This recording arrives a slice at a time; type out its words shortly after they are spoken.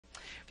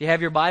If you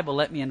have your Bible,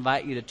 let me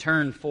invite you to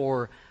turn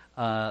for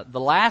the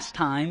last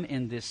time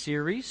in this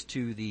series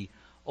to the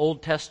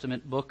Old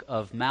Testament book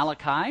of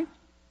Malachi.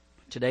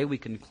 Today we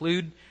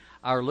conclude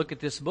our look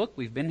at this book.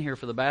 We've been here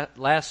for the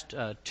last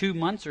 2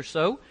 months or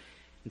so.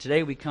 And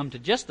today we come to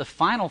just the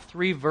final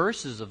 3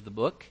 verses of the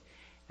book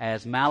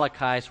as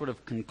Malachi sort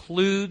of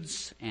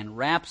concludes and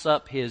wraps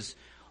up his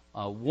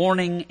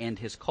warning and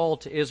his call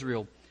to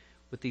Israel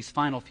with these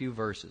final few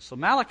verses. So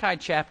Malachi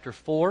chapter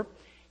 4,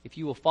 if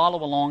you will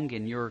follow along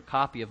in your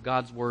copy of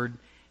God's Word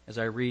as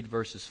I read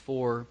verses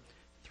 4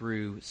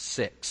 through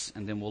 6,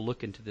 and then we'll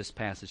look into this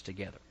passage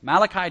together.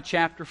 Malachi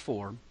chapter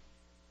 4,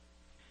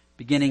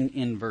 beginning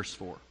in verse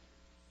 4.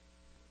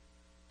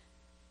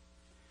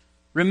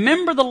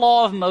 Remember the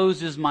law of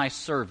Moses my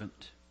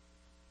servant,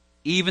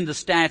 even the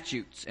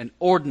statutes and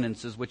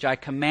ordinances which I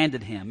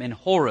commanded him in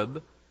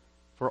Horeb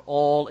for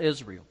all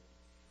Israel.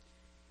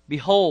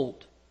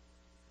 Behold,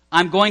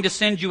 I'm going to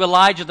send you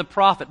Elijah the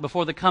prophet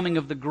before the coming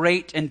of the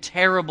great and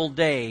terrible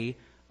day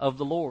of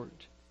the Lord.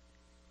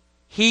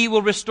 He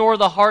will restore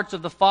the hearts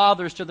of the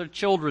fathers to their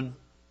children,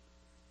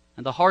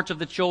 and the hearts of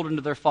the children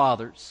to their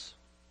fathers,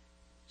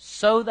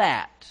 so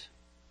that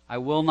I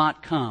will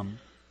not come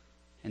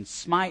and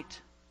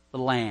smite the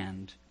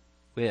land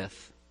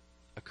with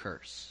a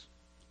curse.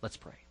 Let's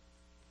pray.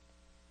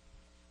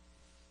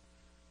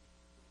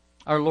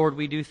 Our Lord,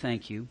 we do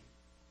thank you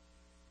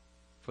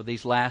for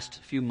these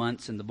last few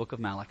months in the book of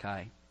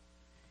Malachi.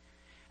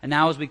 And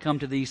now as we come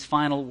to these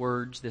final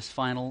words, this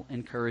final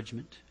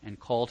encouragement and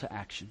call to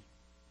action,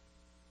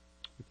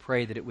 we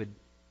pray that it would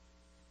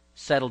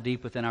settle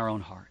deep within our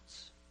own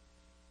hearts.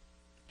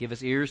 Give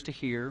us ears to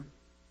hear,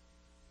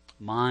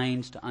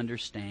 minds to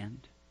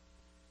understand,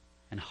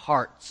 and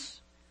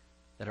hearts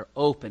that are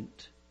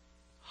opened,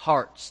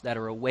 hearts that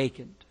are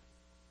awakened,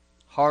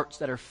 hearts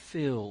that are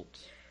filled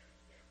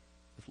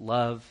with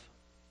love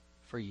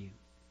for you.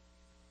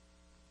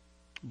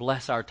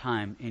 Bless our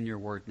time in your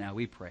word now,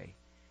 we pray.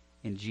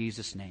 In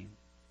Jesus' name,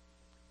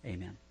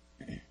 amen.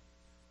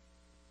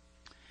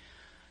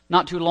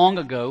 Not too long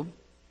ago,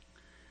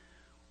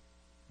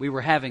 we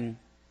were having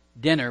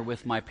dinner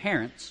with my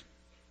parents.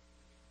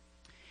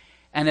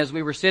 And as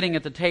we were sitting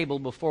at the table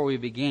before we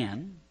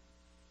began,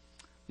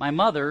 my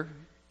mother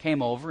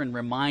came over and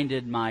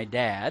reminded my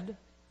dad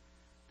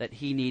that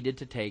he needed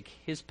to take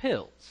his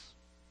pills.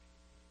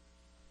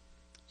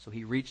 So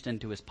he reached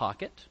into his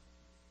pocket.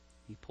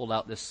 He pulled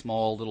out this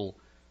small little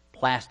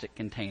plastic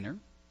container,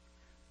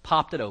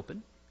 popped it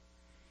open,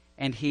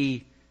 and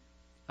he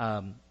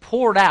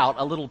poured out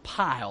a little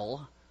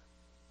pile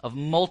of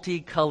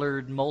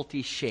multicolored,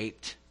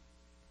 multi-shaped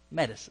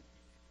medicine.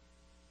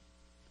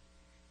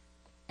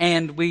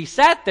 And we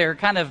sat there,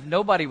 kind of,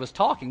 nobody was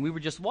talking. We were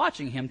just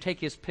watching him take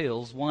his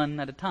pills one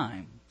at a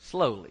time,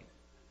 slowly.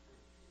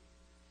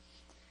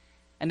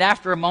 And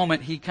after a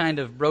moment, he kind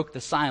of broke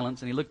the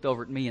silence, and he looked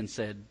over at me and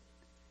said,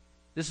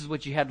 "This is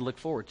what you had to look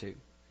forward to."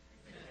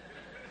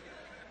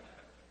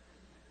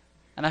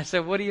 And I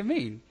said, "What do you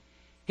mean?"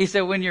 He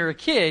said, "When you're a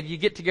kid, you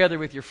get together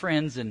with your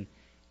friends and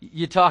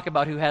you talk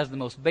about who has the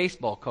most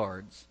baseball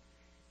cards."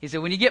 He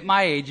said, "When you get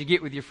my age, you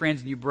get with your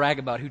friends and you brag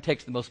about who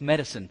takes the most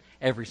medicine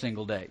every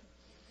single day."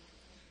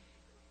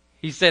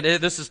 He said,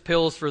 "This is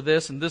pills for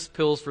this and this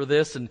pills for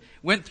this," and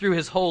went through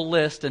his whole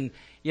list. And,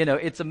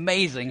 it's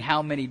amazing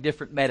how many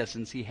different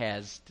medicines he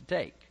has to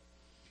take.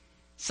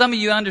 Some of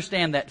you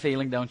understand that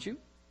feeling, don't you?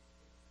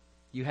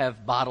 You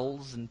have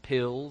bottles and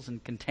pills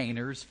and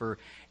containers for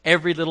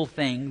every little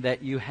thing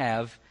that you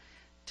have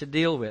to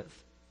deal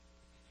with.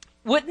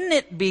 Wouldn't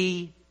it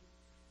be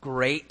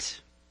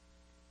great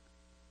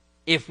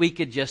if we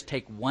could just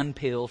take one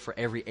pill for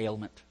every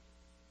ailment?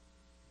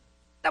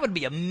 That would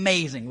be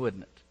amazing,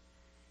 wouldn't it?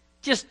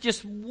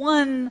 Just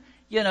one,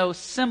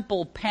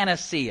 simple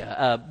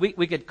panacea.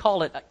 We could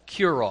call it a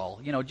cure-all.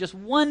 Just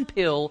one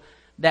pill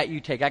that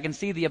you take. I can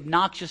see the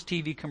obnoxious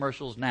TV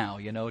commercials now.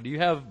 Do you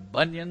have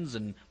bunions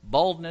and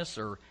baldness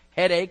or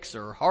headaches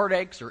or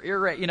heartaches or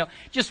earache?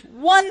 Just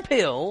one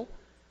pill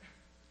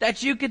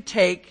that you could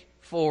take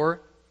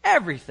for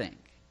everything.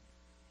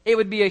 It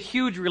would be a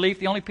huge relief.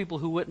 The only people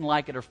who wouldn't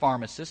like it are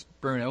pharmacists.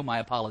 Bruno, my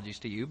apologies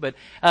to you. But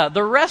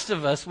the rest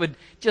of us would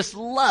just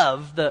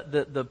love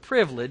the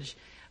privilege,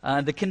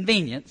 the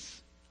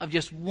convenience of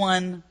just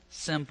one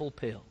simple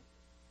pill.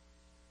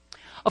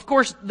 Of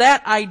course,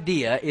 that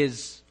idea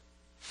is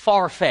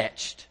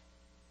far-fetched,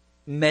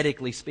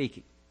 medically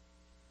speaking.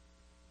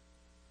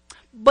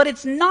 But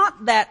it's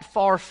not that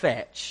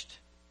far-fetched,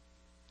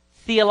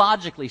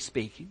 theologically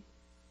speaking,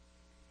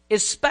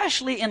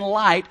 especially in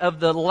light of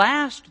the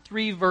last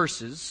 3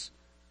 verses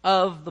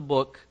of the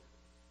book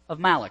of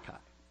Malachi.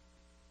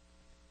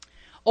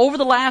 Over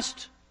the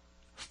last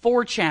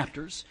 4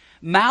 chapters,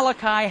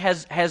 Malachi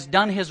has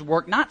done his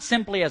work not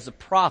simply as a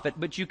prophet,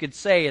 but you could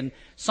say in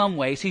some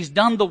ways he's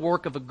done the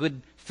work of a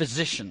good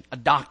physician, a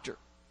doctor.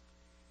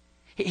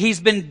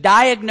 He's been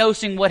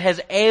diagnosing what has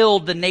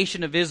ailed the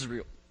nation of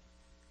Israel.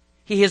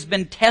 He has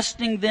been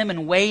testing them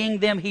and weighing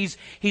them.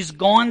 He's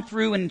gone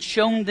through and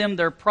shown them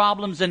their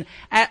problems. And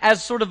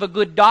as sort of a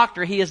good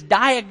doctor, he has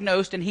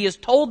diagnosed and he has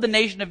told the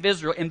nation of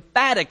Israel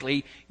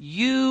emphatically,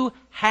 you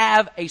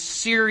have a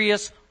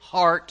serious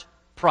heart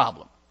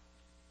problem.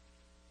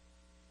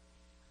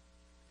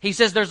 He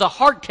says there's a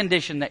heart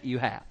condition that you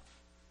have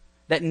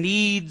that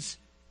needs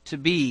to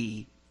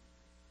be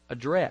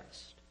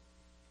addressed.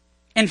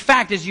 In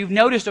fact, as you've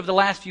noticed over the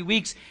last few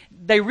weeks,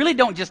 they really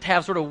don't just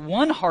have sort of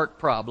one heart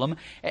problem.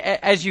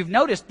 As you've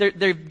noticed,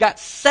 they've got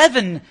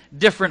 7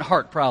 different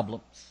heart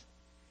problems.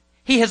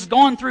 He has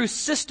gone through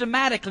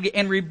systematically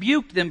and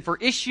rebuked them for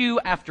issue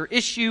after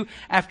issue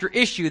after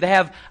issue. They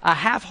have a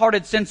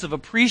half-hearted sense of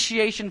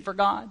appreciation for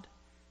God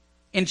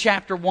in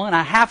chapter 1,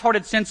 a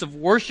half-hearted sense of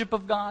worship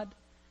of God.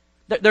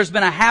 There's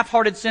been a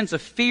half-hearted sense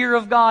of fear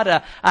of God,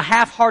 a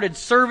half-hearted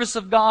service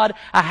of God,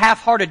 a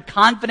half-hearted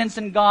confidence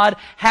in God,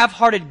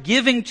 half-hearted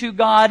giving to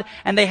God,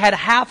 and they had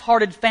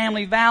half-hearted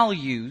family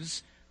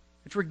values,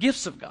 which were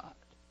gifts of God.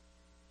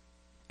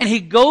 And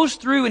he goes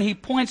through and he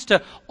points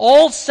to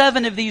all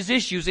 7 of these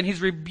issues, and he's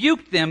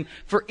rebuked them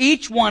for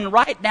each one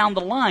right down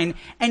the line.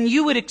 And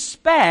you would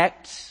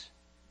expect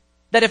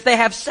that if they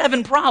have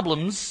 7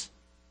 problems,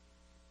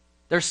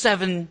 there's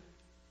 7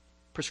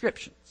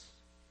 prescriptions.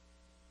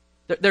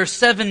 There are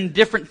 7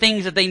 different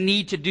things that they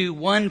need to do,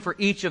 one for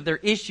each of their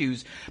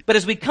issues. But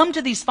as we come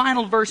to these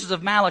final verses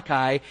of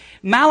Malachi,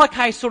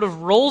 Malachi sort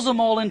of rolls them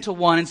all into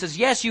one and says,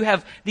 yes, you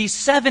have these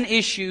 7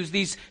 issues,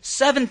 these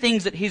 7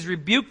 things that he's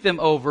rebuked them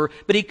over,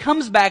 but he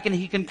comes back and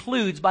he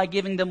concludes by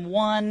giving them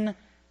one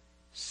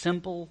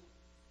simple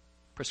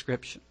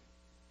prescription.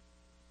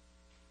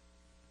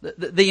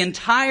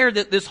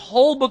 This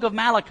whole book of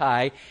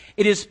Malachi,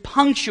 it is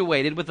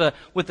punctuated with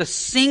a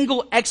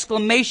single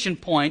exclamation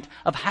point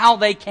of how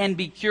they can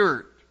be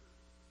cured.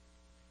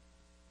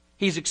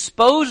 He's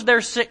exposed their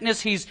sickness,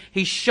 he's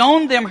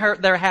shown them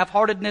their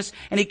half-heartedness,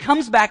 and he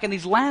comes back in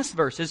these last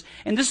verses,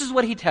 and this is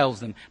what he tells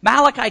them.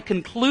 Malachi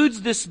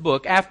concludes this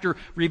book after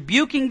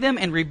rebuking them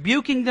and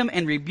rebuking them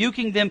and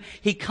rebuking them.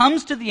 He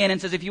comes to the end and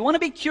says, if you want to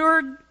be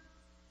cured,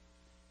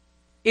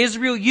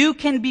 Israel, you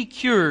can be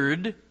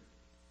cured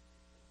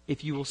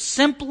if you will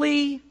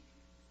simply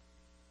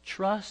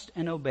trust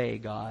and obey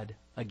God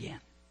again.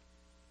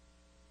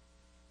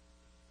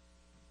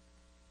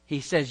 He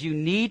says you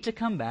need to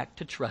come back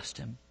to trust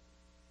Him.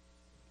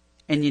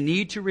 And you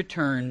need to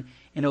return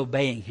in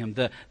obeying Him.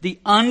 The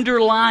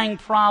underlying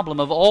problem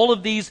of all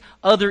of these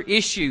other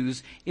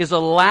issues is a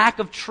lack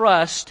of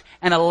trust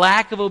and a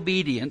lack of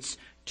obedience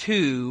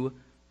to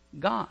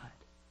God.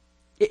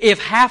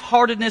 If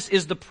half-heartedness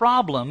is the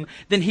problem,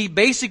 then he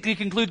basically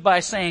concludes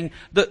by saying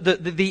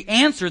the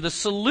answer, the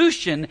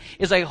solution,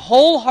 is a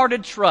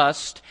wholehearted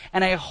trust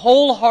and a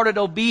wholehearted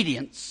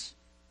obedience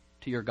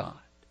to your God.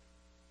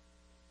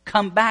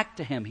 Come back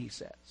to Him, he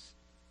says,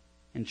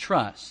 and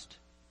trust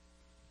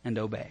and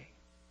obey.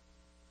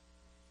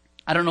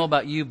 I don't know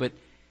about you, but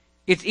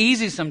it's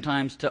easy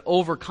sometimes to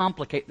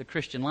overcomplicate the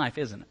Christian life,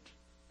 isn't it?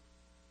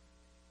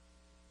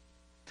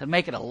 To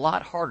make it a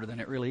lot harder than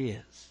it really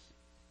is.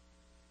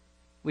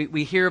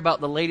 We hear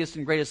about the latest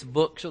and greatest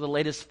books or the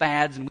latest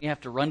fads, and we have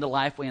to run to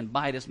Lifeway and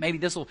buy this. Maybe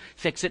this will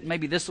fix it, and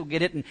maybe this will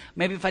get it, and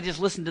maybe if I just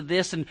listen to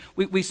this. And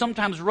we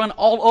sometimes run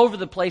all over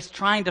the place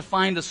trying to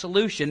find the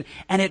solution,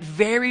 and it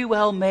very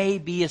well may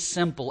be as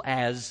simple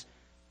as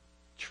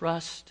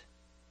trust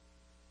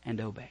and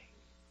obey.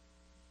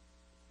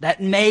 That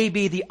may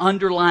be the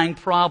underlying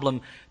problem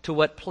to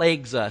what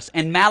plagues us.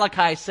 And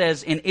Malachi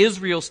says in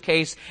Israel's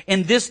case,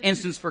 in this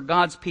instance for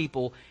God's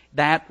people,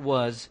 that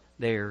was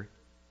their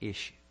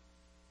issue.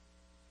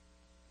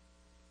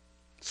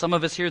 Some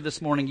of us here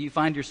this morning, you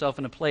find yourself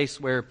in a place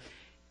where,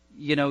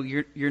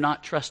 you're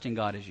not trusting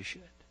God as you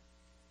should.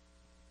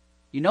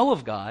 You know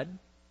of God,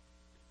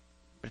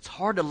 but it's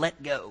hard to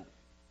let go.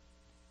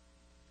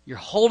 You're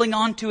holding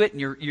on to it,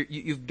 and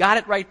you've got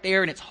it right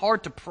there, and it's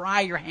hard to pry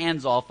your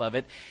hands off of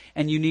it,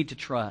 and you need to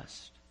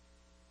trust.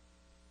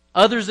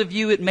 Others of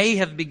you, it may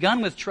have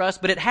begun with trust,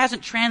 but it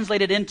hasn't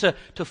translated into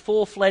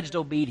full-fledged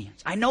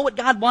obedience. I know what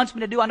God wants me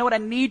to do, I know what I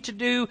need to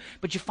do,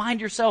 but you find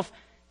yourself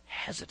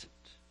hesitant.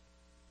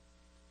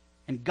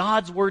 And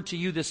God's word to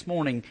you this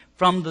morning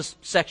from this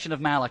section of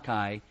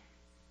Malachi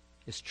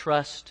is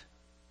trust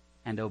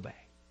and obey.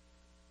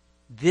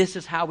 This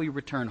is how we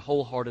return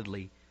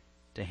wholeheartedly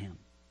to Him.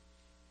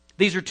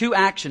 These are 2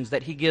 actions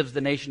that He gives the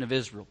nation of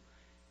Israel,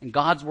 and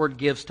God's word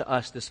gives to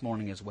us this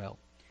morning as well.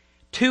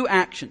 2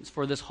 actions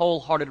for this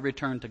wholehearted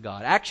return to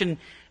God. Action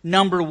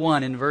number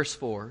 1 in verse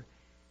 4,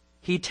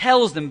 He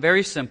tells them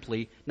very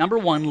simply, number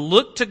 1,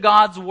 look to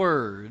God's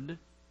word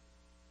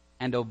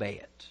and obey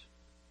it.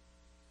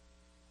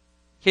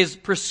 His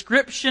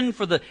prescription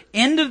for the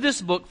end of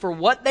this book for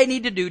what they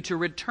need to do to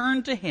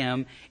return to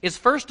Him is,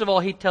 first of all,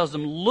 He tells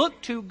them,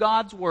 look to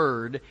God's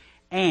word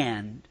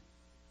and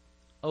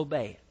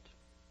obey it.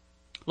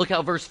 Look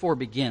how verse 4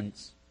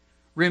 begins.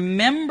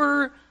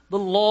 Remember the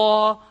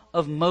law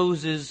of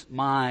Moses,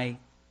 my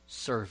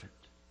servant.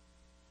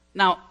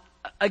 Now,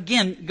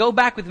 again, go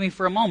back with me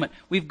for a moment.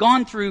 We've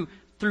gone through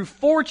through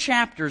 4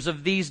 chapters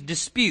of these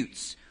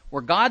disputes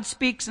where God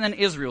speaks and then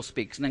Israel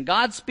speaks, and then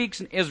God speaks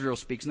and Israel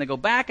speaks, and they go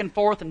back and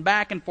forth,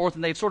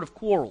 and they've sort of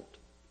quarreled.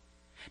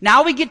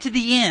 Now we get to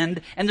the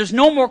end, and there's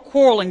no more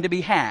quarreling to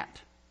be had.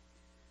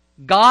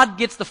 God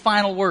gets the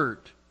final word.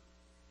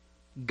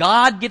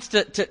 God gets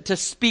to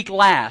speak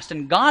last,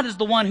 and God is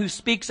the one who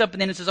speaks up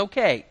and then it says,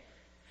 okay,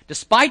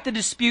 despite the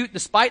dispute,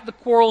 despite the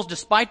quarrels,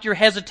 despite your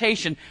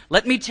hesitation,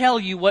 let me tell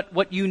you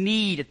what you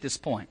need at this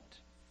point.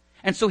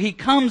 And so he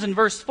comes in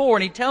verse 4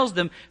 and he tells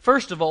them,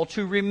 first of all,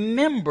 to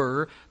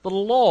remember the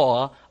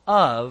law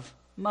of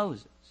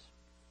Moses.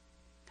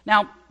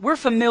 Now, we're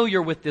familiar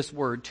with this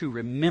word, to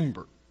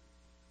remember.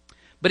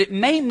 But it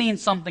may mean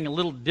something a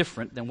little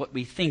different than what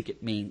we think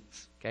it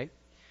means. Okay?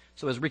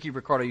 So as Ricky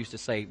Ricardo used to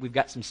say, we've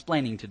got some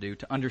splaining to do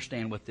to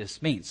understand what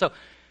this means. So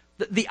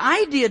the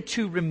idea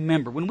to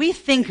remember, when we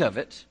think of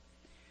it,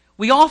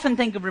 we often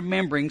think of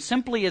remembering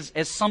simply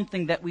as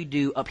something that we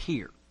do up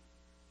here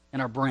in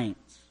our brains,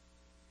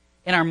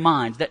 in our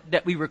minds,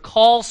 that we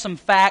recall some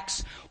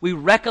facts, we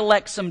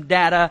recollect some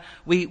data,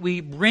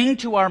 we bring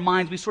to our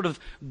minds, we sort of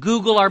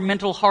Google our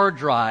mental hard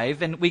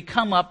drive, and we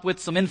come up with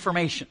some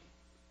information.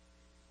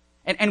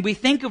 And we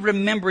think of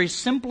remembering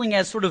simply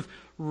as sort of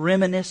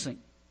reminiscing.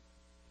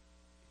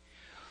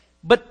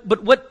 But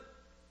what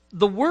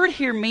the word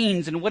here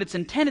means and what it's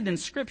intended in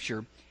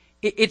Scripture,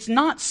 it's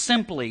not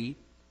simply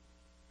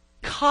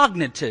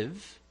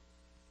cognitive.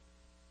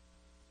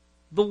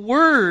 The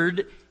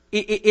word,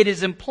 it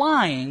is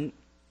implying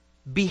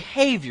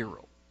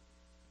behavioral.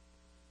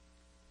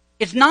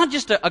 It's not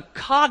just a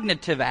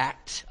cognitive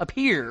act up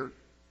here.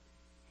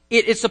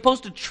 It's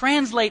supposed to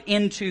translate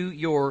into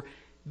your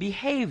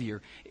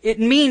behavior. It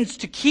means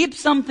to keep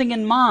something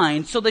in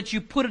mind so that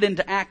you put it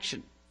into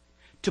action,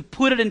 to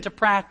put it into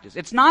practice.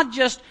 It's not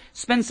just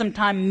spend some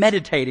time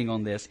meditating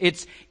on this.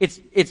 It's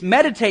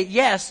meditate,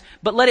 yes,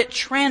 but let it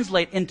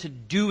translate into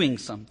doing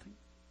something.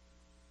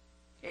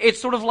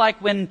 It's sort of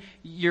like when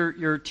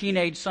your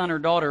teenage son or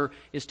daughter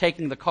is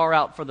taking the car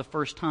out for the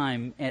first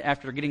time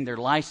after getting their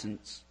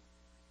license,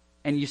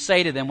 and you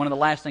say to them, one of the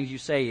last things you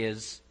say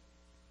is,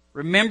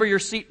 remember your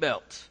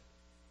seatbelt,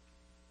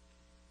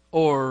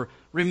 or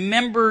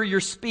remember your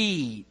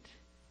speed.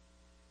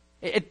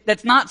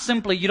 That's not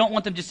simply, you don't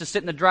want them just to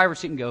sit in the driver's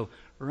seat and go,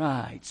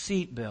 right,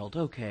 seatbelt,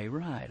 okay,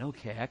 right,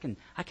 okay,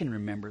 I can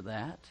remember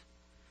that.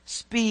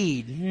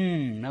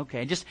 Speed,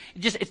 okay. Just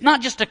it's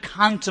not just to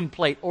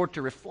contemplate or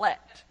to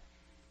reflect.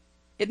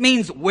 It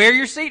means wear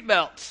your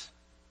seatbelt.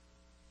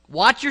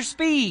 Watch your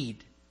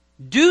speed.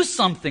 Do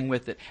something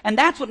with it. And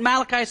that's what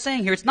Malachi is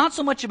saying here. It's not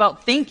so much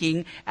about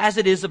thinking as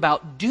it is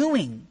about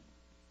doing.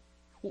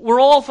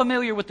 We're all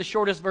familiar with the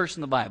shortest verse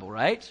in the Bible,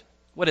 right?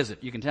 What is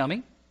it? You can tell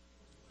me?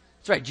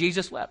 That's right,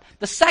 Jesus wept.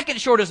 The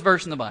second shortest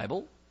verse in the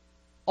Bible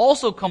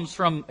also comes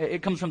from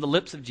the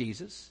lips of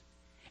Jesus.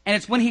 And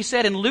it's when he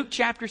said in Luke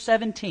chapter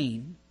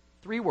 17,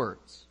 3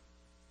 words.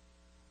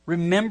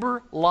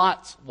 Remember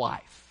Lot's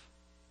wife.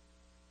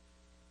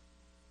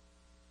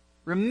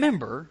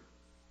 Remember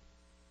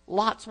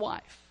Lot's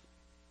wife.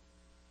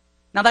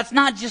 Now that's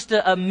not just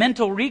a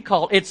mental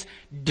recall. It's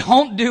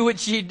don't do what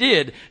she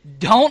did.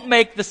 Don't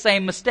make the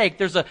same mistake.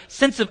 There's a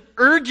sense of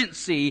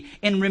urgency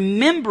in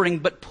remembering,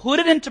 but put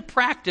it into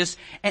practice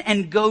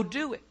and go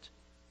do it.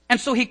 And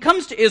so he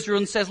comes to Israel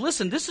and says,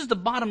 listen, this is the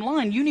bottom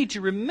line. You need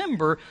to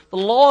remember the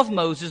law of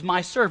Moses,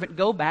 my servant.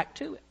 Go back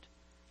to it.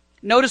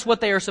 Notice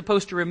what they are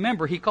supposed to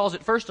remember. He calls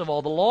it, first of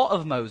all, the law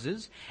of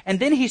Moses. And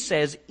then he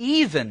says,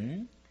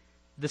 even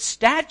the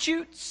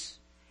statutes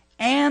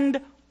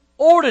and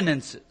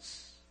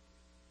ordinances.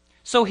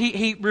 So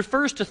he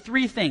refers to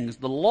 3 things,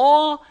 the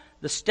law,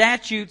 the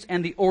statutes,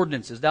 and the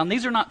ordinances. Now,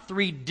 these are not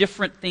 3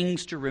 different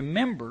things to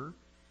remember.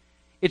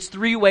 It's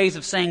 3 ways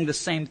of saying the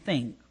same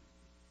thing.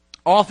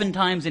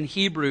 Oftentimes in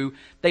Hebrew,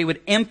 they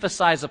would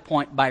emphasize a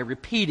point by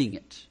repeating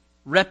it.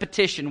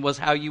 Repetition was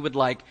how you would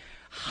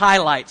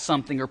highlight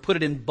something or put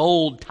it in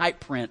bold type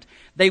print.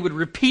 They would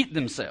repeat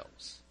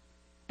themselves.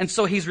 And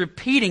so he's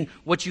repeating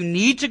what you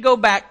need to go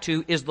back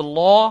to is the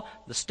law,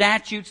 the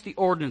statutes, the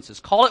ordinances.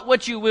 Call it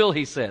what you will,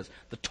 he says.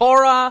 The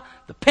Torah,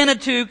 the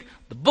Pentateuch,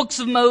 the books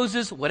of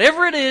Moses,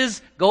 whatever it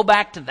is, go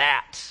back to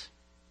that.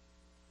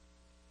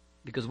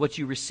 Because what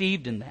you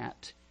received in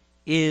that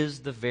is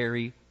the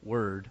very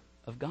Word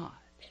of God.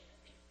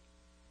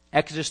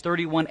 Exodus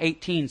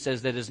 31:18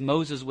 says that as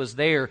Moses was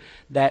there,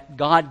 that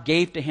God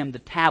gave to him the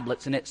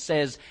tablets, and it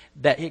says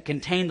that it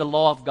contained the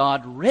law of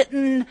God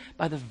written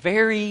by the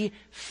very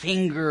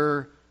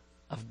finger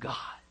of God.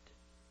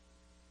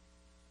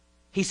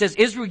 He says,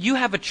 Israel, you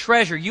have a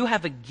treasure, you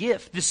have a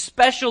gift, this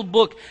special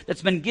book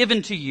that's been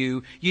given to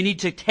you. You need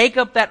to take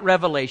up that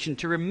revelation,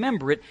 to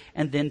remember it,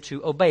 and then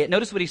to obey it.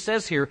 Notice what he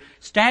says here,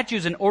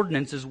 statutes and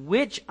ordinances,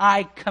 which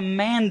I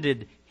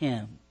commanded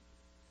him.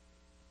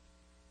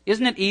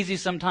 Isn't it easy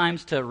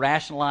sometimes to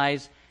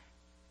rationalize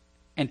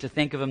and to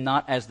think of them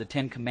not as the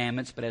 10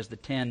 commandments, but as the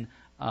 10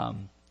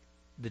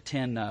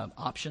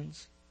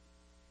 options?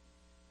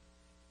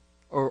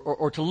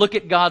 Or to look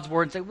at God's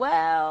Word and say,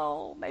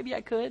 well, maybe I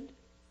could.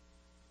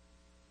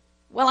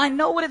 Well, I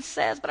know what it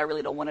says, but I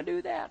really don't want to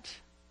do that.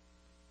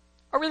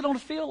 I really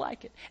don't feel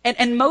like it.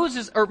 And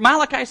Moses, or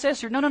Malachi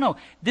says here, no.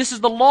 This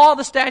is the law,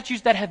 the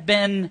statutes that have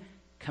been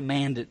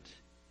commanded.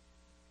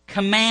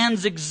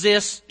 Commands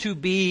exist to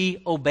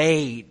be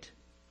obeyed.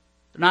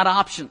 They're not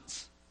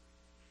options.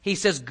 He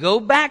says,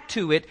 go back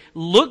to it,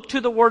 look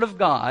to the Word of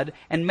God,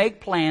 and make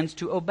plans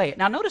to obey it.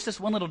 Now notice this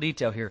one little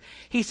detail here.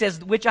 He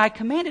says, which I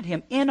commanded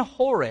him in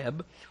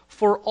Horeb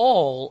for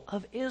all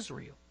of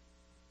Israel.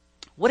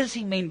 What does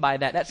he mean by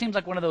that? That seems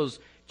like one of those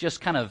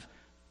just kind of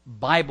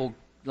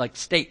Bible-like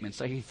statements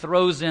that he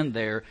throws in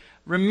there.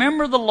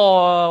 Remember the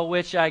law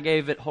which I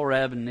gave at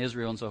Horeb and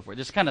Israel and so forth.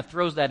 Just kind of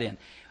throws that in.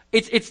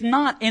 It's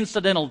not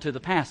incidental to the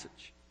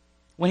passage.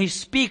 When he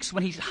speaks,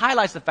 when he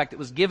highlights the fact that it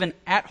was given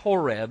at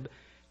Horeb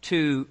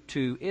to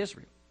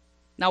Israel.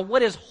 Now,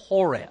 what is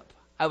Horeb?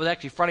 I was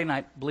actually, Friday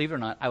night, believe it or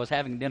not, I was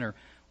having dinner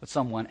with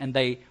someone, and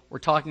they were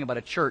talking about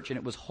a church, and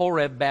it was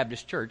Horeb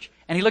Baptist Church.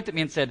 And he looked at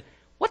me and said,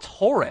 what's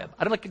Horeb?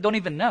 I don't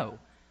even know.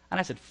 And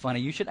I said, funny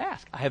you should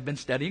ask. I have been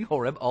studying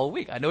Horeb all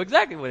week. I know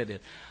exactly what it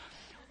is.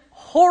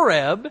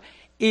 Horeb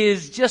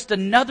is just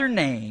another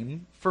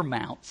name for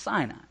Mount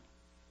Sinai,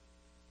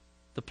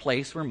 the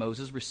place where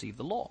Moses received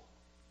the law.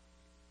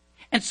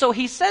 And so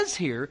he says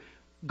here,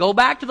 go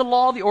back to the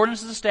law, the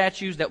ordinances, the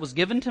statutes that was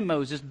given to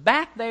Moses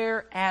back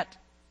there at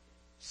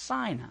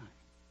Sinai.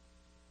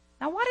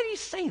 Now, why did he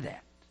say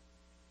that?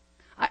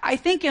 I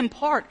think in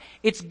part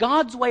it's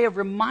God's way of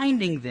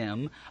reminding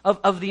them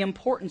of the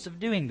importance of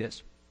doing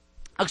this.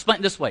 I'll explain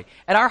it this way.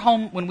 At our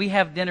home, when we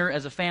have dinner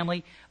as a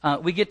family,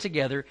 we get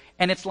together,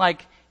 and it's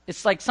like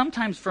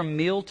sometimes from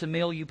meal to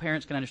meal, you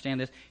parents can understand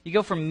this. You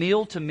go from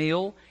meal to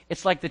meal,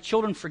 it's like the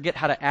children forget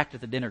how to act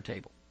at the dinner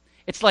table.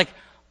 It's like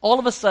all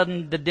of a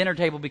sudden the dinner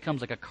table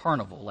becomes like a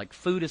carnival. Like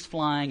food is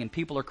flying and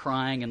people are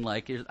crying and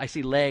like I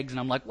see legs and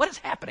I'm like, what is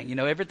happening?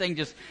 Everything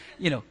just,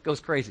 goes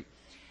crazy.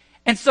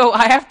 And so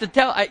I have to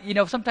tell,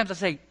 sometimes I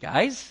say,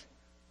 guys,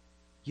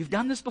 you've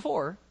done this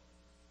before.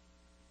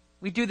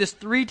 We do this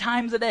 3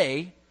 times a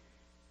day.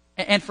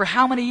 And for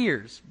how many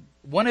years?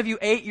 One of you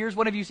 8 years,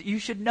 one of you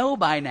should know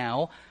by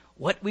now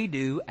what we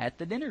do at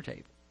the dinner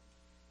table.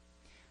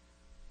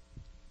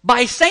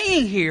 By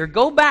saying here,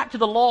 go back to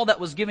the law that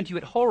was given to you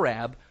at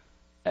Horeb,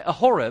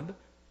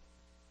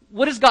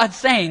 what is God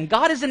saying?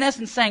 God is in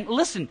essence saying,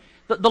 listen,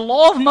 the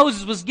law of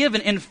Moses was given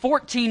in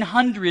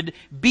 1400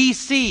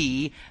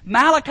 BC.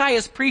 Malachi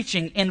is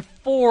preaching in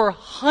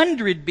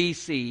 400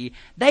 BC.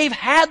 They've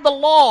had the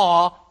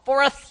law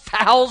for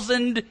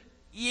 1,000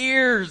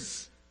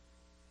 years.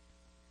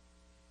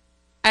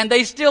 And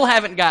they still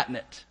haven't gotten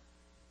it.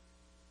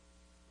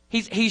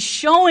 He's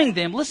showing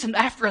them, listen,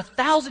 after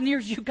 1,000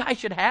 years, you guys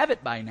should have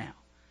it by now.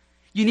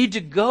 You need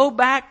to go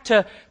back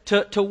to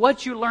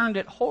what you learned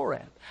at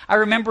Horeb. I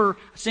remember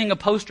seeing a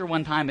poster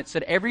one time. It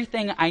said,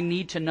 everything I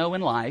need to know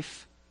in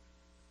life,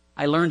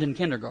 I learned in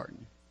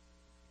kindergarten.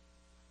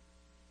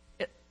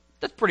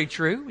 That's pretty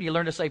true. You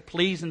learn to say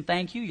please and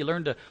thank you. You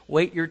learn to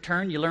wait your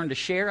turn. You learn to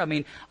share. I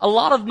mean, a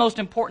lot of the most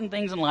important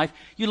things in life,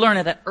 you learn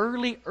at that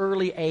early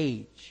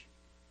age.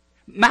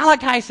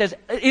 Malachi says,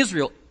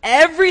 Israel,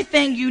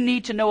 everything you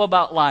need to know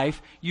about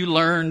life, you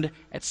learned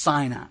at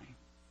Sinai.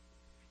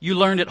 You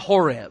learned at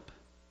Horeb.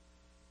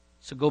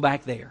 So go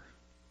back there.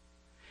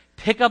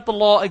 Pick up the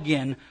law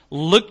again,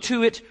 look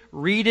to it,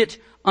 read it,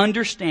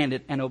 understand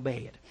it, and obey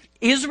it.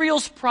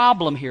 Israel's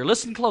problem here,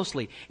 listen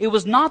closely, it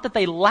was not that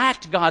they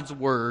lacked God's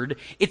word,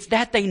 it's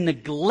that they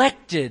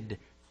neglected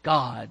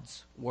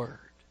God's word.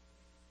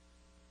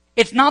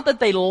 It's not that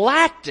they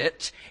lacked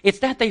it, it's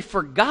that they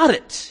forgot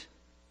it.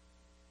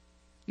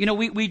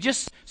 We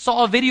just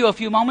saw a video a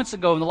few moments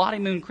ago in the Lottie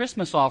Moon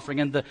Christmas offering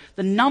and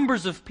the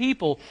numbers of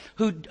people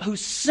who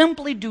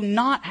simply do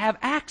not have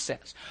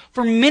access.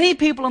 For many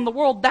people in the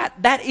world,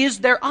 that is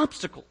their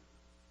obstacle.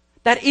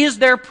 That is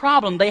their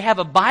problem. They have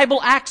a Bible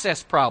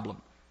access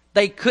problem.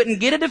 They couldn't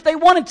get it if they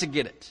wanted to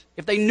get it,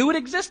 if they knew it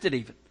existed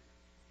even.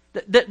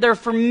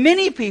 For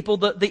many people,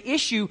 the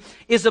issue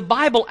is a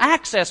Bible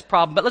access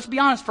problem. But let's be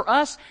honest, for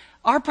us,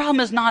 our problem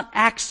is not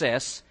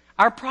access.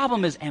 Our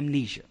problem is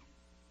amnesia.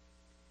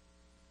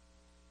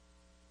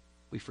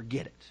 We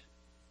forget it.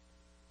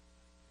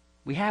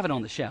 We have it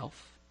on the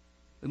shelf.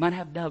 We might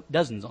have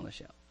dozens on the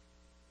shelf.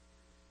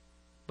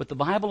 But the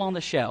Bible on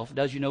the shelf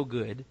does you no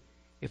good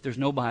if there's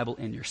no Bible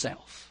in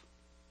yourself.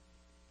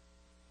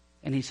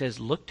 And he says,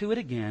 look to it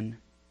again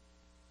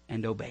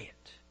and obey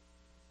it.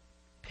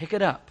 Pick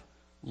it up,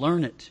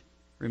 learn it,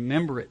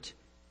 remember it,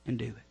 and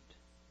do it.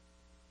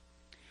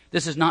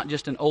 This is not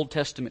just an Old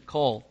Testament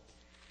call.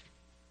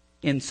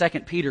 In 2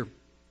 Peter,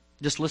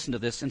 just listen to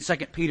this. In 2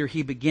 Peter,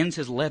 he begins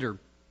his letter.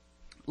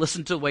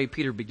 Listen to the way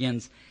Peter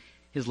begins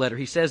his letter.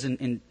 He says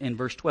in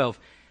verse 12,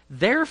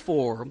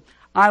 therefore,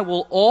 I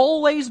will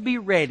always be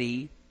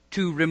ready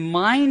to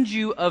remind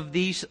you of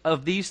these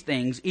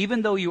things,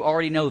 even though you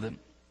already know them.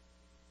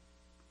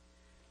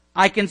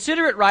 I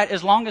consider it right,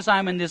 as long as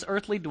I'm in this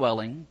earthly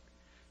dwelling,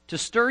 to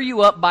stir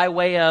you up by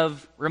way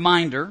of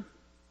reminder.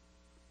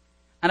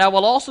 And I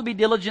will also be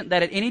diligent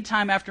that at any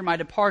time after my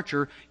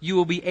departure, you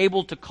will be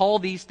able to call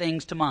these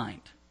things to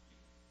mind.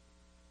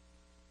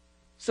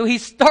 So he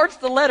starts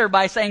the letter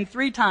by saying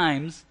 3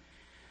 times,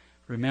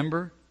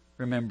 remember,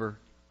 remember,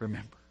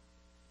 remember.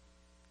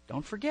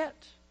 Don't forget.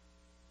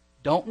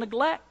 Don't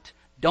neglect.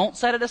 Don't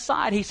set it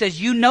aside. He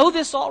says, you know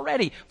this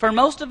already. For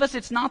most of us,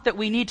 it's not that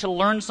we need to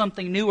learn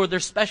something new or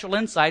there's special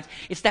insights.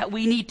 It's that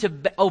we need to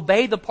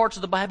obey the parts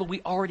of the Bible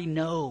we already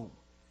know.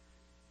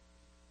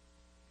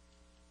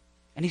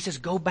 And he says,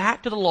 go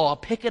back to the law,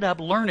 pick it up,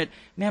 learn it,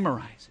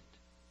 memorize it.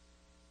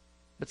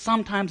 But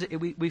sometimes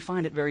we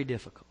find it very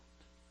difficult.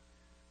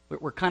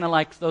 We're kind of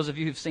like those of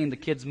you who've seen the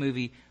kids'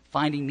 movie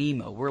Finding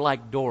Nemo. We're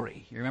like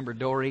Dory. You remember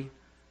Dory?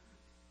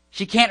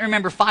 She can't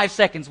remember 5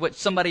 seconds what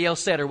somebody else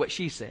said or what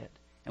she said.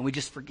 And we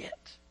just forget.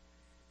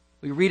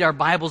 We read our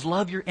Bibles,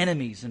 love your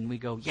enemies, and we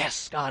go,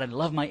 yes, God, I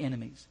love my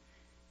enemies.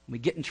 And we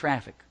get in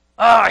traffic.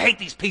 Oh, I hate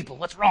these people.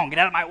 What's wrong? Get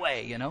out of my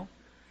way, you know.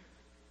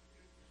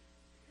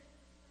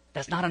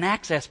 That's not an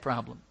access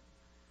problem.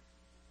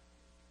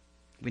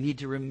 We need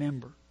to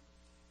remember.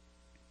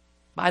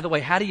 By the way,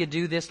 how do you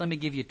do this? Let me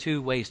give you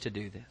 2 ways to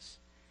do this.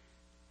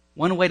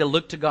 One way to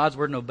look to God's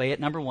Word and obey it,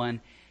 number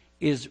 1,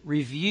 is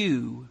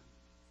review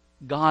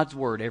God's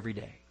Word every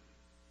day.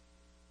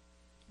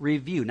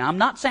 Review. Now, I'm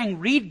not saying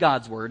read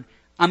God's Word.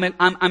 I'm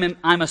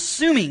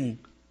assuming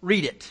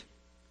read it.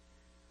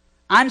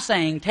 I'm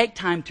saying take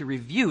time to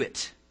review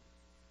it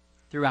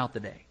throughout the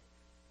day.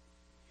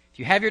 If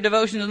you have your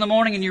devotions in the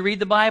morning and you read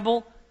the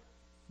Bible,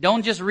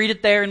 don't just read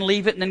it there and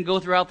leave it and then go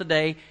throughout the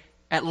day.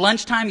 At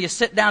lunchtime, you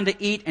sit down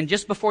to eat, and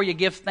just before you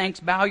give thanks,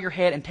 bow your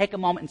head and take a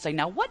moment and say,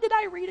 now, what did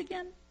I read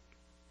again?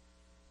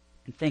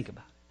 And think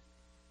about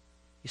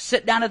it. You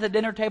sit down at the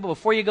dinner table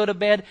before you go to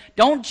bed.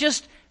 Don't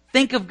just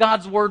think of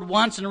God's Word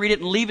once and read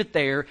it and leave it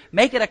there.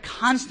 Make it a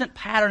constant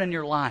pattern in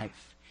your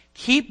life.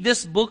 Keep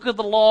this book of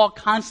the law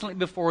constantly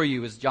before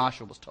you, as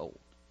Joshua was told.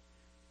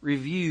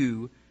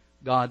 Review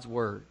God's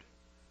Word.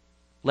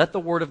 Let the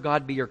Word of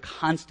God be your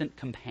constant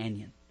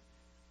companion.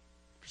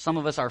 For some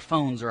of us, our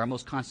phones are our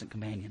most constant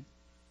companion.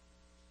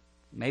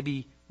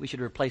 Maybe we should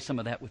replace some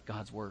of that with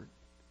God's Word.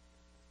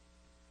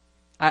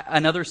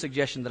 Another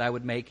suggestion that I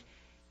would make,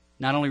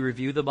 not only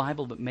review the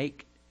Bible, but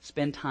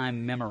spend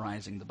time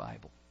memorizing the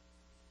Bible.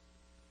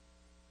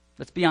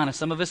 Let's be honest,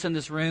 some of us in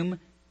this room,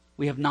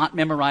 we have not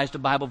memorized a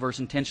Bible verse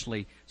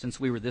intentionally since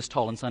we were this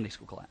tall in Sunday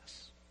school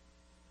class.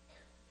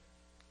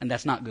 And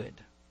that's not good.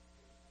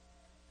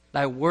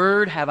 Thy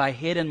word have I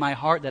hid in my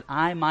heart that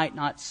I might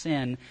not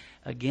sin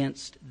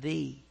against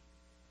thee.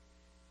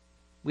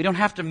 We don't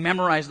have to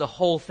memorize the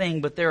whole thing,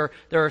 but there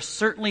are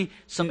certainly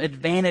some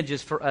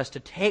advantages for us to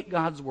take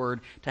God's Word,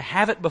 to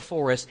have it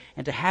before us,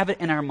 and to have it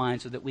in our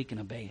minds so that we can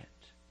obey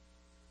it.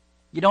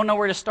 You don't know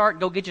where to start?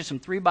 Go get you some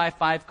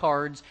 3x5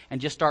 cards and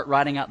just start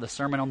writing out the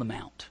Sermon on the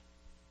Mount.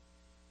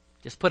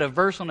 Just put a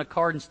verse on a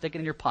card and stick it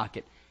in your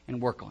pocket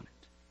and work on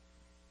it.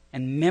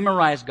 And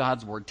memorize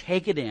God's Word.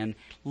 Take it in,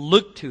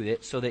 look to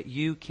it so that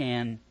you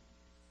can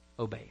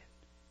obey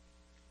it.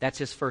 That's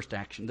his first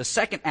action. The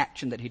second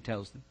action that he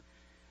tells them,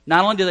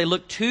 not only do they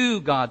look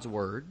to God's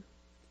Word,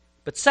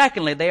 but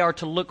secondly, they are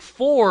to look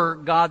for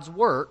God's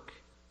work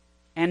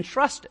and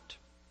trust it.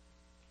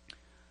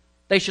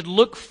 They should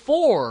look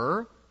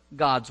for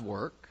God's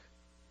work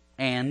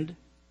and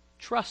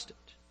trust it.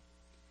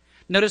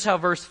 Notice how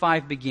verse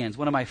 5 begins.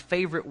 One of my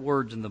favorite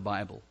words in the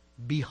Bible.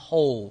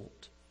 Behold.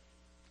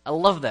 I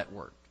love that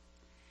word.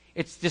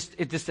 It's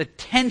this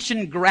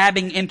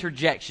attention-grabbing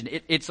interjection.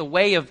 It's a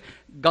way of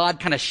God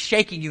kind of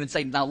shaking you and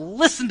saying, now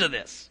listen to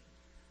this.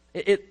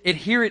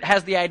 Here it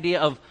has the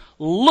idea of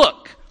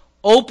look,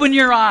 open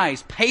your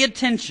eyes, pay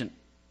attention.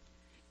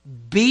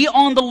 Be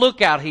on the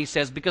lookout, he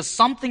says, because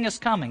something is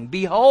coming.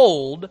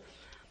 Behold,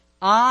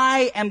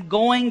 I am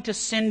going to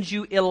send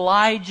you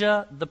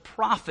Elijah the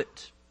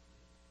prophet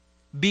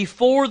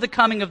before the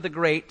coming of the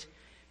great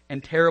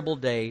and terrible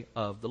day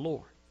of the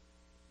Lord.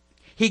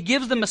 He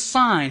gives them a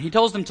sign. He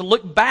tells them to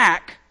look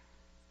back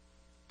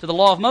to the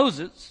law of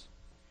Moses.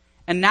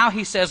 And now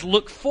he says,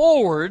 look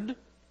forward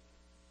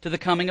to the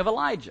coming of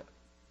Elijah.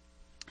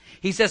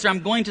 He says,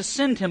 I'm going to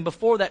send him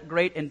before that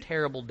great and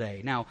terrible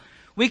day. Now,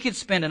 we could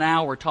spend an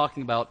hour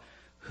talking about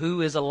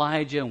who is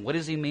Elijah and what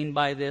does he mean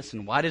by this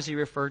and why does he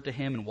refer to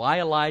him and why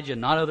Elijah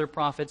and not other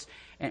prophets,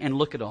 and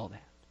look at all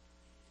that.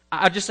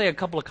 I'll just say a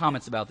couple of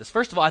comments about this.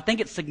 First of all, I think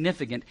it's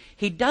significant.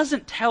 He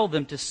doesn't tell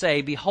them to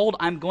say, behold,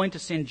 I'm going to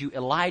send you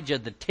Elijah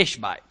the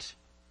Tishbite.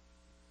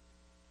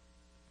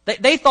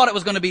 They thought it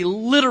was going to be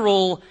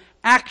literal,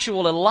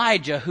 actual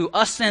Elijah who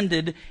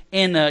ascended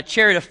in a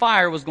chariot of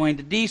fire was going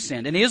to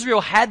descend. And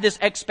Israel had this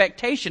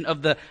expectation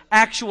of the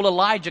actual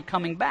Elijah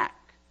coming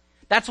back.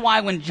 That's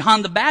why when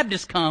John the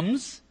Baptist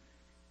comes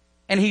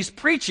and he's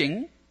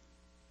preaching,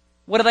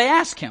 what do they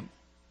ask him?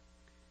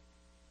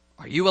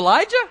 Are you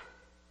Elijah?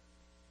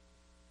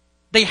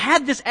 They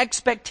had this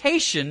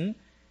expectation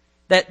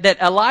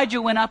that Elijah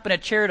went up in a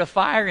chariot of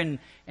fire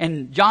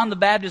and John the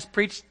Baptist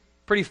preached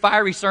pretty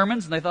fiery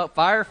sermons, and they thought,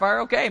 fire,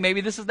 okay,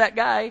 maybe this is that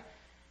guy.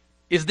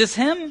 Is this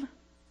him?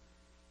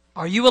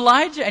 Are you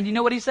Elijah? And you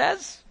know what he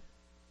says?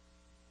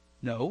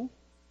 No.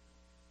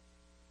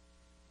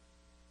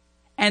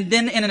 And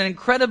then in an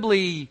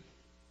incredibly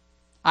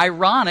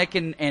ironic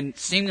and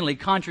seemingly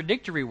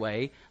contradictory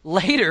way,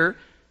 later,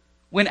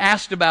 when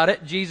asked about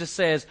it, Jesus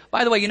says,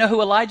 by the way, you know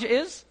who Elijah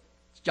is?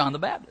 It's John the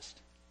Baptist.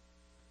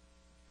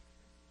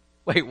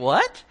 Wait,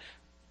 what?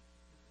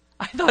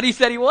 I thought he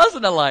said he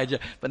wasn't Elijah,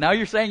 but now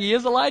you're saying he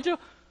is Elijah?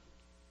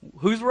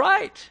 Who's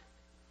right?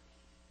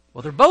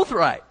 Well, they're both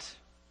right.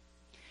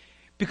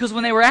 Because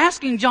when they were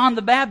asking John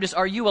the Baptist,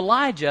 are you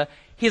Elijah?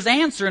 His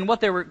answer and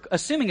what they were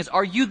assuming is,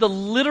 are you the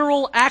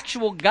literal,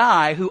 actual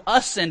guy who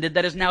ascended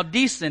that is now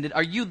descended?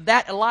 Are you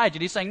that Elijah?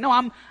 And he's saying, no,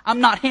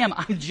 I'm not him.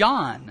 I'm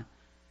John.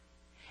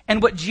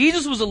 And what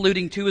Jesus was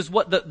alluding to is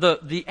what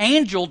the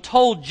angel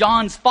told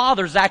John's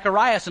father,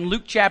 Zacharias, in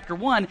Luke chapter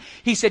 1.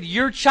 He said,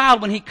 your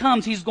child, when he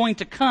comes, he's going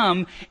to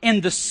come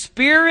in the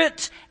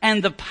spirit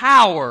and the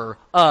power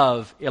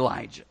of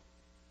Elijah.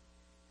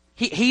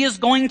 He is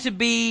going to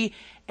be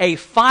a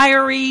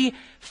fiery,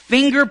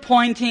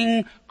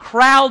 finger-pointing,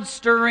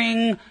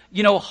 crowd-stirring,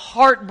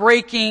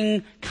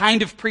 heart-breaking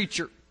kind of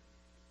preacher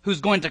who's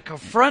going to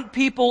confront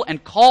people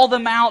and call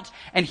them out,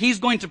 and he's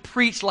going to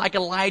preach like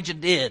Elijah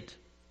did.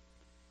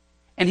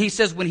 And he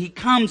says when he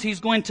comes, he's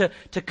going to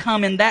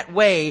come in that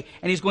way,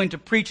 and he's going to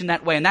preach in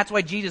that way. And that's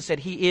why Jesus said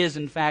he is,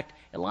 in fact,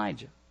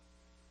 Elijah.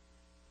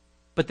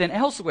 But then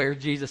elsewhere,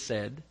 Jesus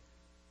said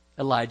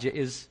Elijah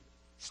is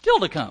still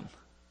to come.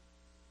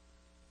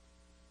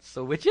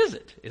 So which is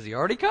it? Is he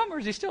already come or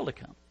is he still to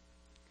come?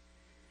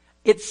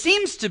 It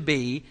seems to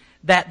be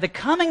that the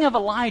coming of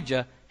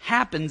Elijah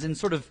happens in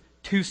sort of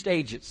two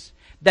stages.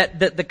 That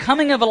the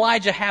coming of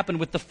Elijah happened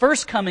with the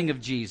first coming of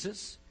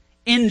Jesus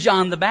in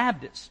John the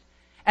Baptist.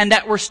 And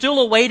that we're still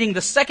awaiting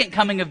the second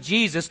coming of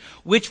Jesus,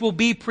 which will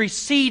be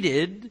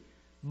preceded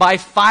by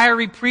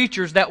fiery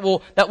preachers that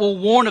will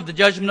warn of the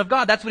judgment of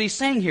God. That's what he's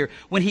saying here.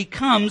 When he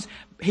comes,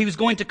 he was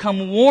going to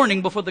come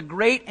warning before the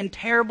great and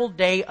terrible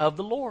day of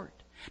the Lord.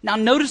 Now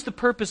notice the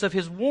purpose of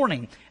his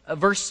warning.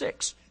 Verse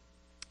 6.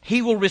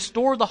 He will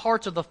restore the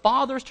hearts of the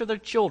fathers to their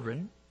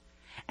children,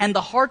 and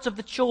the hearts of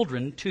the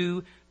children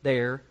to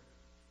their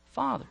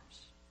fathers.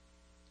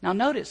 Now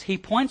notice, he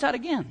points out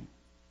again,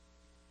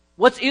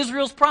 what's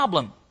Israel's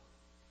problem?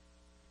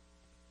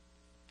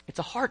 It's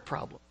a heart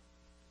problem.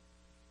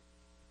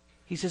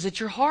 He says, it's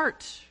your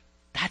heart.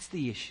 That's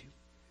the issue.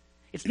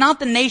 It's not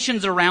the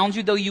nations around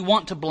you, though you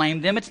want to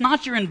blame them. It's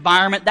not your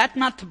environment. That's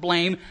not to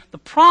blame. The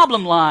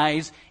problem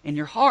lies in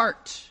your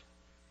heart.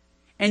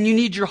 And you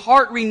need your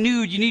heart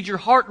renewed. You need your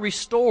heart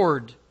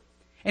restored.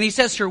 And he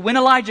says here, when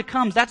Elijah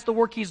comes, that's the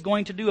work he's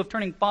going to do of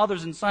turning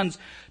fathers and sons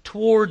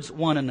towards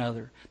one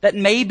another. That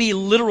may be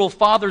literal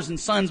fathers and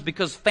sons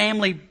because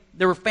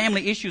there were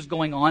family issues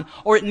going on,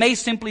 or it may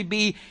simply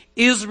be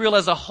Israel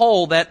as a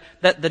whole, that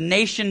the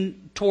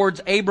nation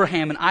towards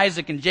Abraham and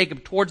Isaac and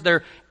Jacob, towards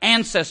their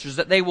ancestors,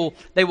 that they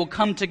will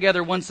come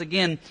together once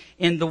again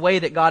in the way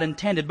that God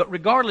intended. But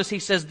regardless, he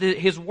says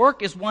his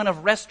work is one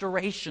of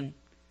restoration.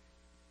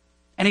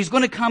 And he's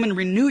going to come and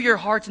renew your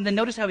hearts. And then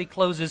notice how he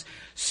closes,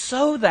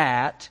 so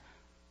that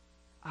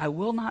I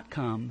will not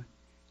come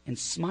and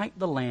smite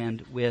the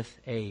land with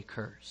a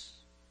curse.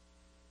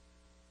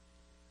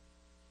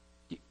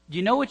 Do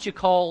you know what you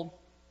call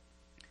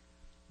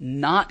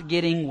not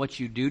getting what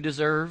you do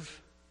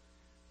deserve?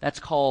 That's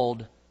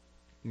called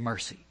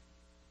mercy.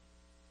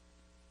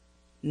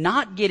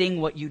 Not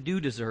getting what you do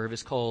deserve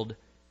is called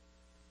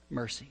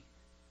mercy.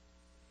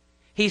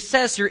 He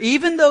says here,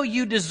 even though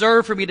you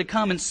deserve for me to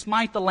come and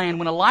smite the land,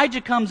 when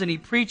Elijah comes and he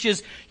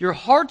preaches, your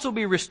hearts will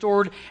be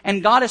restored.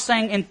 And God is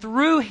saying, and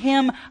through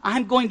him,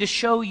 I'm going to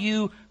show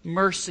you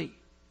mercy.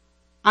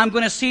 I'm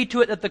going to see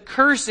to it that the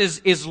curse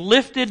is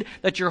lifted,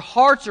 that your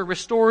hearts are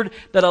restored,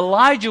 that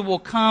Elijah will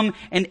come.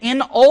 And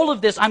in all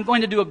of this, I'm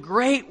going to do a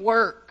great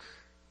work.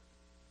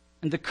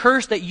 And the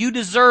curse that you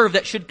deserve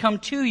that should come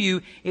to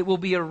you, it will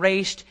be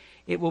erased.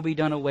 It will be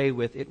done away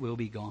with. It will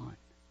be gone.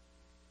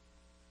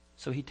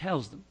 So he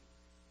tells them,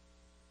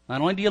 not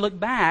only do you look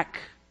back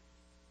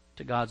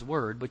to God's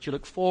Word, but you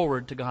look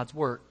forward to God's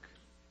work.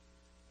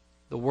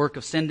 The work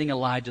of sending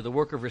Elijah, the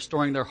work of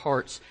restoring their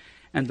hearts,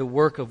 and the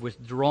work of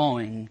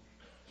withdrawing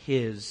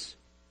his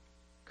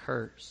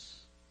curse.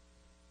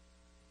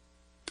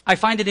 I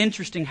find it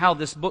interesting how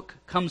this book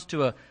comes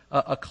to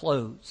a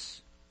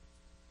close.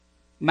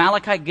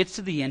 Malachi gets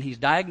to the end. He's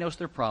diagnosed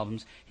their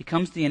problems. He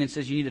comes to the end and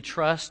says, you need to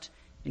trust,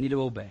 you need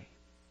to obey.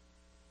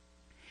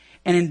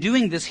 And in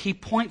doing this, he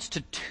points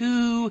to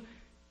two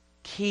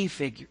key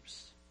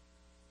figures.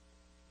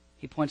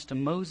 He points to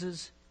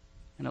Moses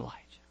and Elijah.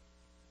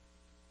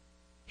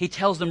 He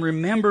tells them,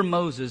 remember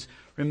Moses,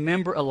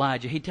 remember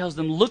Elijah. He tells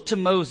them, look to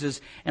Moses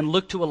and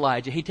look to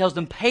Elijah. He tells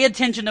them, pay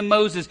attention to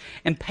Moses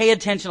and pay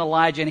attention to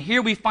Elijah. And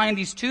here we find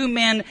these two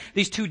men,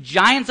 these two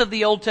giants of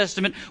the Old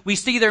Testament. We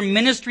see their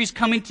ministries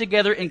coming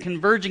together and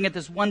converging at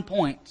this one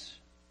point.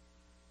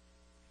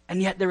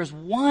 And yet there is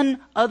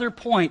one other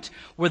point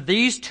where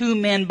these two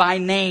men by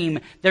name,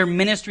 their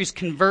ministries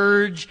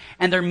converge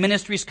and their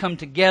ministries come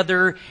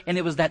together. And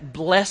it was that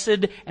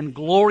blessed and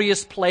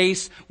glorious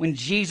place when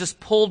Jesus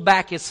pulled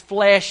back his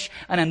flesh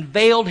and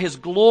unveiled his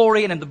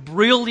glory, and in the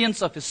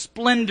brilliance of his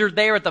splendor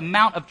there at the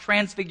Mount of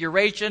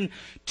Transfiguration,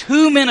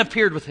 two men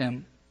appeared with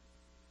him.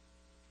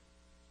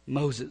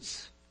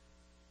 Moses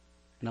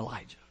and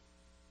Elijah.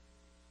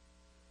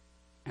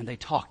 And they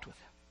talked with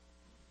him.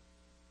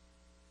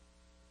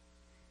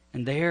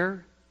 And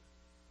there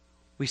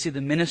we see the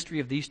ministry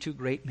of these two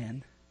great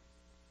men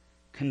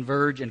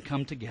converge and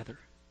come together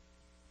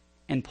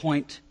and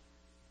point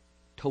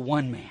to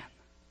one man,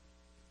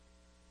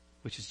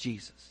 which is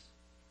Jesus.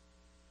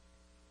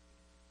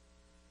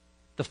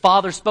 The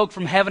Father spoke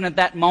from heaven at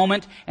that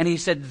moment, and He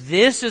said,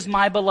 "This is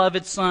my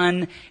beloved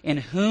Son, in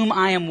whom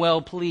I am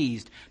well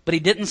pleased." But He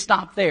didn't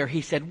stop there.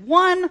 He said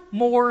one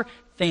more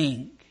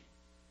thing.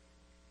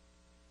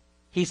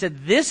 He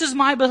said, "This is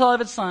my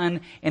beloved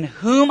Son, in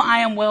whom I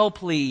am well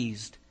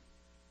pleased.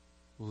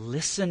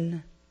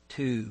 Listen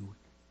to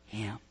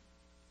Him."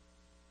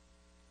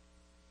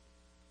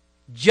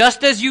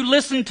 Just as you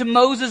listened to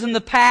Moses in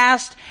the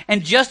past,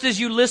 and just as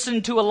you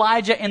listened to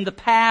Elijah in the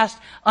past,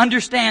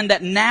 understand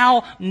that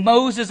now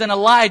Moses and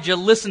Elijah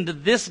listen to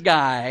this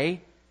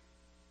guy,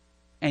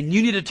 and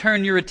you need to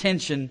turn your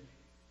attention,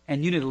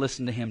 and you need to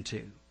listen to him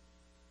too.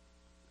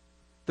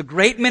 The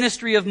great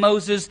ministry of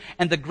Moses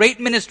and the great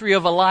ministry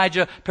of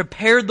Elijah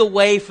prepared the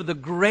way for the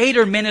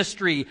greater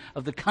ministry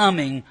of the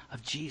coming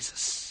of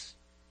Jesus.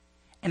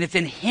 And it's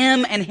in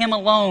Him and Him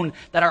alone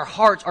that our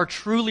hearts are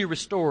truly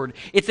restored.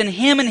 It's in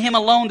Him and Him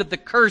alone that the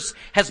curse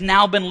has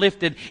now been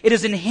lifted. It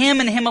is in Him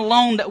and Him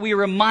alone that we are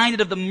reminded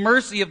of the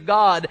mercy of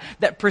God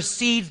that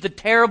precedes the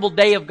terrible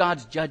day of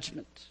God's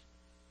judgment.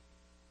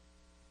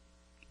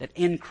 That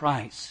in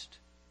Christ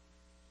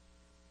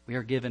we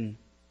are given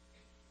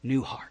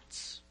new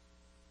hearts,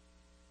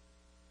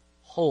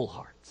 whole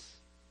hearts,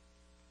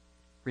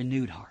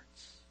 renewed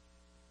hearts.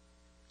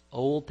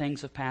 Old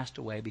things have passed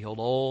away. Behold,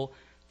 all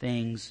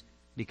things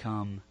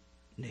become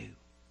new.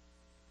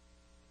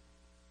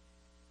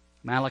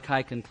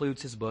 Malachi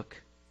concludes his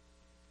book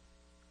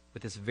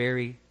with this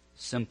very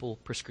simple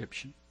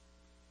prescription.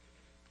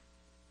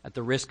 At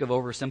the risk of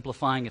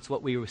oversimplifying, it's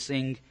what we will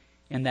sing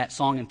in that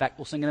song. In fact,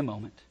 we'll sing in a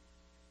moment.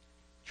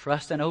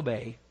 Trust and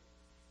obey,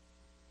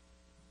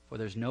 for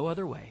there's no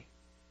other way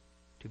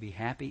to be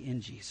happy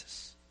in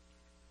Jesus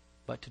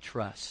but to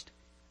trust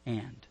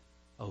and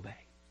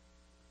obey.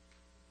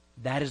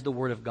 That is the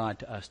Word of God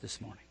to us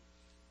this morning.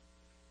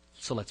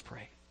 So let's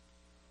pray.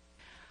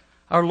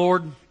 Our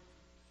Lord,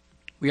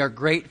 we are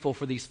grateful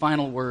for these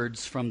final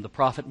words from the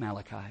prophet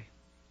Malachi,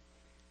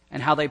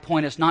 and how they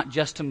point us not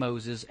just to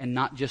Moses and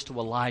not just to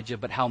Elijah,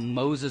 but how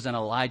Moses and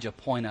Elijah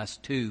point us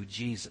to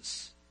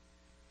Jesus.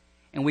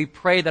 And we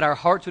pray that our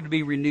hearts would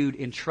be renewed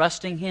in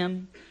trusting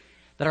Him,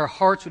 that our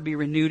hearts would be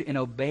renewed in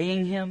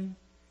obeying Him,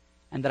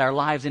 and that our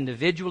lives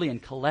individually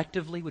and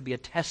collectively would be a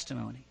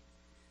testimony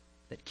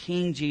that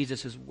King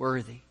Jesus is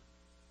worthy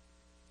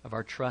of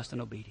our trust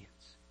and obedience.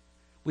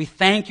 We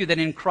thank You that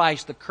in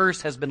Christ the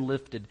curse has been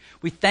lifted.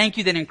 We thank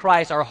You that in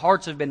Christ our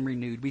hearts have been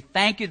renewed. We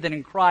thank You that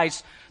in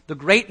Christ the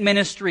great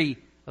ministry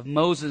of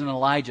Moses and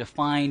Elijah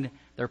find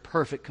their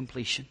perfect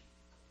completion.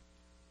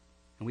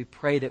 And we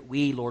pray that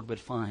we, Lord, would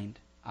find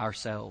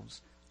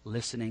ourselves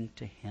listening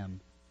to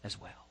Him as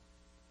well.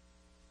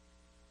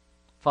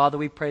 Father,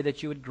 we pray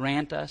that You would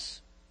grant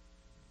us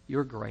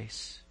Your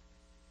grace,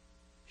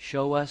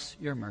 show us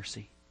Your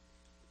mercy,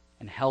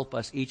 and help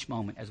us each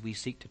moment as we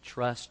seek to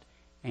trust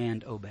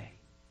and obey.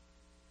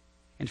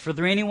 And for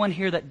there anyone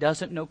here that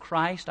doesn't know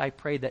Christ, I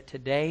pray that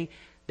today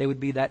they would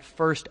be that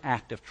first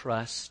act of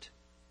trust,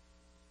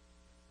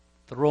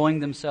 throwing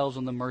themselves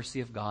on the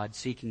mercy of God,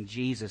 seeking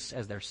Jesus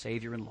as their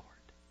Savior and Lord.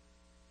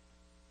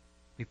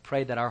 We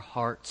pray that our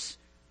hearts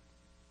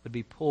would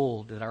be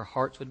pulled, that our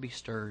hearts would be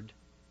stirred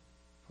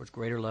towards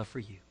greater love for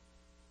You.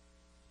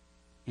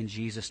 In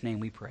Jesus' name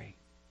we pray.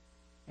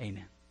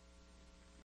 Amen.